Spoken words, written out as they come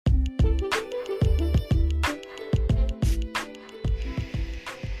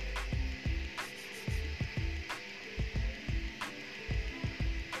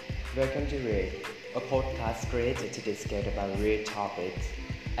Welcome to Read, a podcast created to discuss about real topics.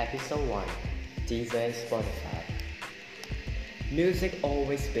 Episode 1, Deezer and Spotify. Music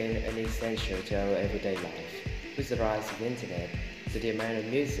always been an essential to our everyday life. With the rise of the internet, the demand of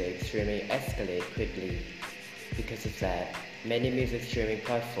music streaming escalated quickly. Because of that, many music streaming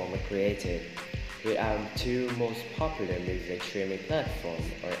platforms are created. With our two most popular music streaming platforms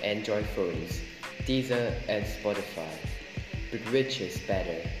are Android phones, Deezer and Spotify. But which is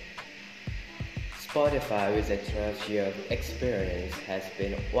better? Spotify, with a 12-year experience, has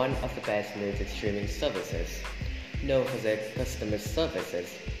been one of the best music streaming services, known for their customer services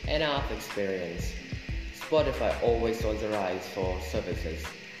and app experience. Spotify always on the rise for services.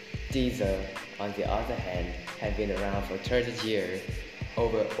 Deezer, on the other hand, has been around for 30 years,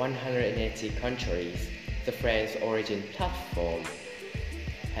 over 180 countries. The French origin platform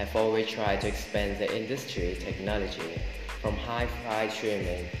have always tried to expand the industry technology from hi-fi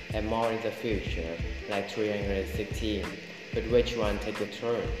streaming and more in the future, like 316. But which one take a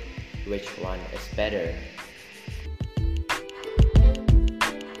turn? Which one is better?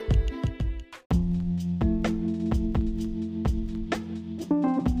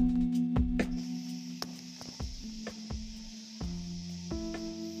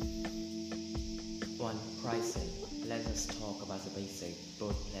 One, pricing. Let us talk about the basic.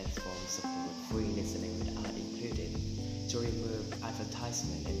 Both platforms support free listening with ad included. To remove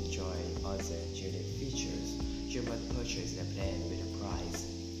advertisement and enjoy other unique features, you must purchase the plan with a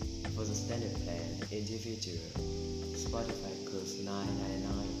price. For the standard plan, individual, Spotify costs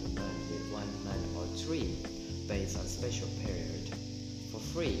 $9.99 per month with 1 month or 3, based on special period. For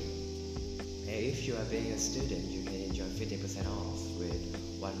free, and if you are being a student, you can enjoy 50% off with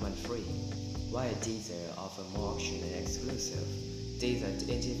 1 month free. While Deezer offer more option and exclusive, Deezer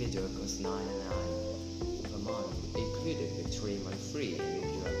individual costs $9.99 per month, included with 3 months free, and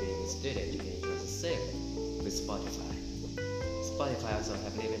if you are being a student, you can enjoy the same with Spotify. Spotify also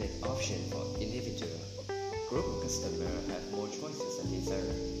have limited option for individual. Group customers have more choices than Deezer.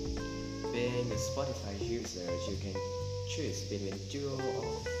 Being a Spotify user, you can choose between duo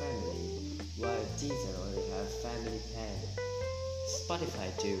or family, while Deezer only have family plan. Spotify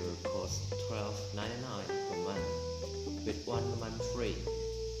Duo costs $12.99 per month, with 1 month free.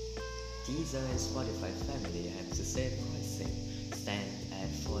 Deezer and Spotify Family have the same pricing, stand at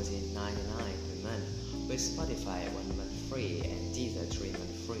 $14.99 per month, with Spotify 1 month free and Deezer 3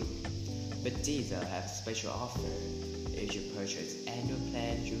 months free. But Deezer have special offer. If you purchase annual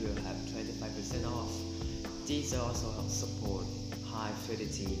plan, you will have 25% off. Deezer also support high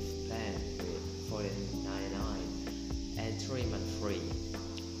fidelity plan with $14.99 and 3 months free.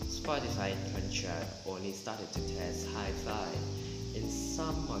 Spotify in contrast only started to test hi-fi in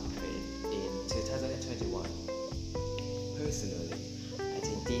some market in 2021. Personally, I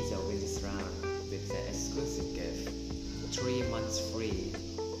think Deezer wins this round with the exclusive gift, 3 months free,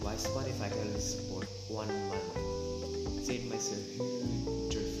 while Spotify can only support 1 month. This makes a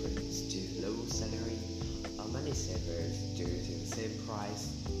huge difference to low salary or money savers due to the same price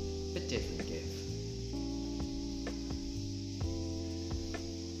but different gift.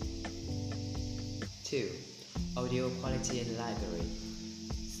 2. Audio quality and library.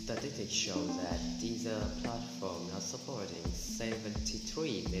 Statistics show that Deezer platform now supporting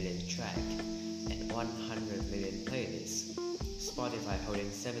 73 million tracks and 100 million playlists. Spotify holding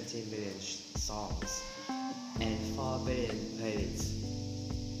 17 million songs and 4 billion playlists.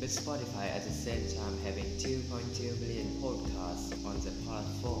 With Spotify at the same time having 2.2 million podcasts on the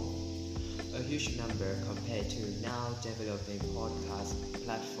platform, a huge number compared to now developing podcast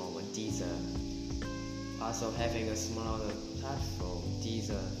platform on Deezer. Also having a smaller platform,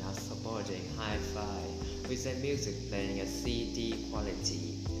 Deezer now supporting hi-fi with their music playing at CD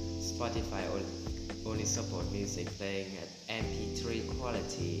quality. Spotify only support music playing at MP3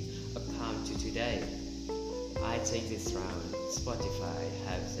 quality account to today. I think this round, Spotify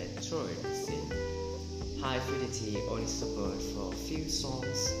has a choice in high fidelity only support for few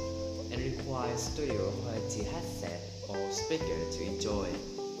songs and requires studio quality headset or speaker to enjoy.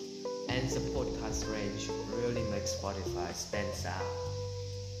 And the podcast range really makes Spotify stand out.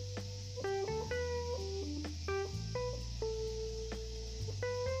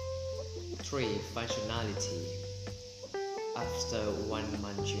 3. Functionality. After 1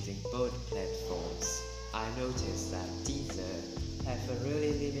 month using both platforms, I noticed that Deezer have a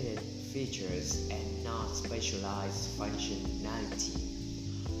really limited features and not specialized functionality.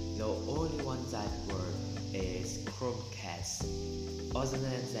 The only one that works is Chromecast. Other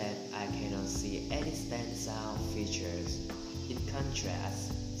than that, I cannot see any standout features. In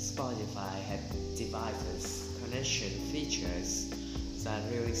contrast, Spotify has devices connection features that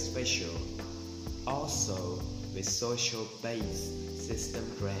really special. Also, with social-based system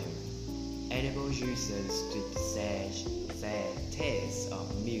Gram enable users to search their taste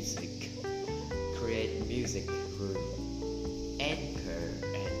of music, create music through Anchor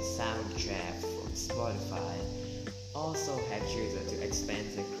and Soundtrap from Spotify, also help users to expand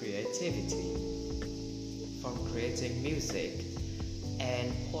their creativity from creating music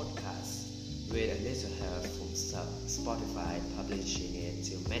and podcasts with a little help from Spotify publishing it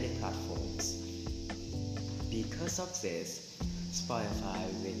to many platforms. Because of this, Spotify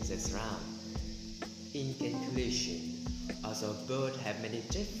wins this round. In conclusion, although both have many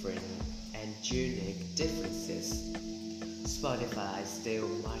different and unique differences, Spotify is still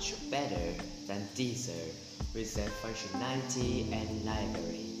much better than Deezer with their functionality and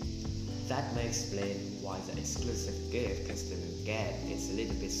library. That may explain why the exclusive gift customers get is a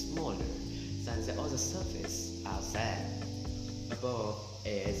little bit smaller than the other service out there. Above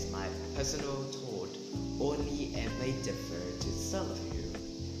is my personal thought only and may differ to some of you.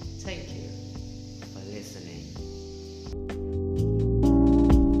 Thank you.